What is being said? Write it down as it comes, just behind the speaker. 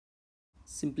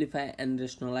Simplify and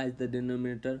rationalize the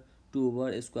denominator 2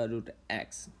 over square root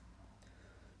x.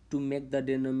 To make the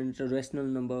denominator rational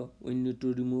number, we need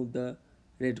to remove the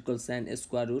radical sign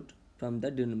square root from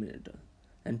the denominator.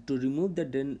 And to remove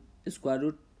the square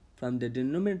root from the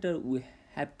denominator, we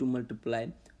have to multiply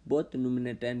both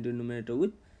numerator and denominator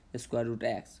with square root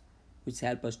x, which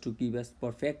help us to give us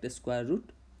perfect square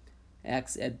root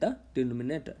x at the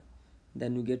denominator.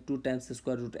 Then we get 2 times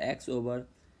square root x over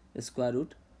square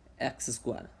root x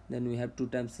square. Then we have 2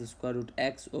 times square root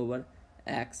x over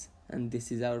x, and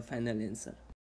this is our final answer.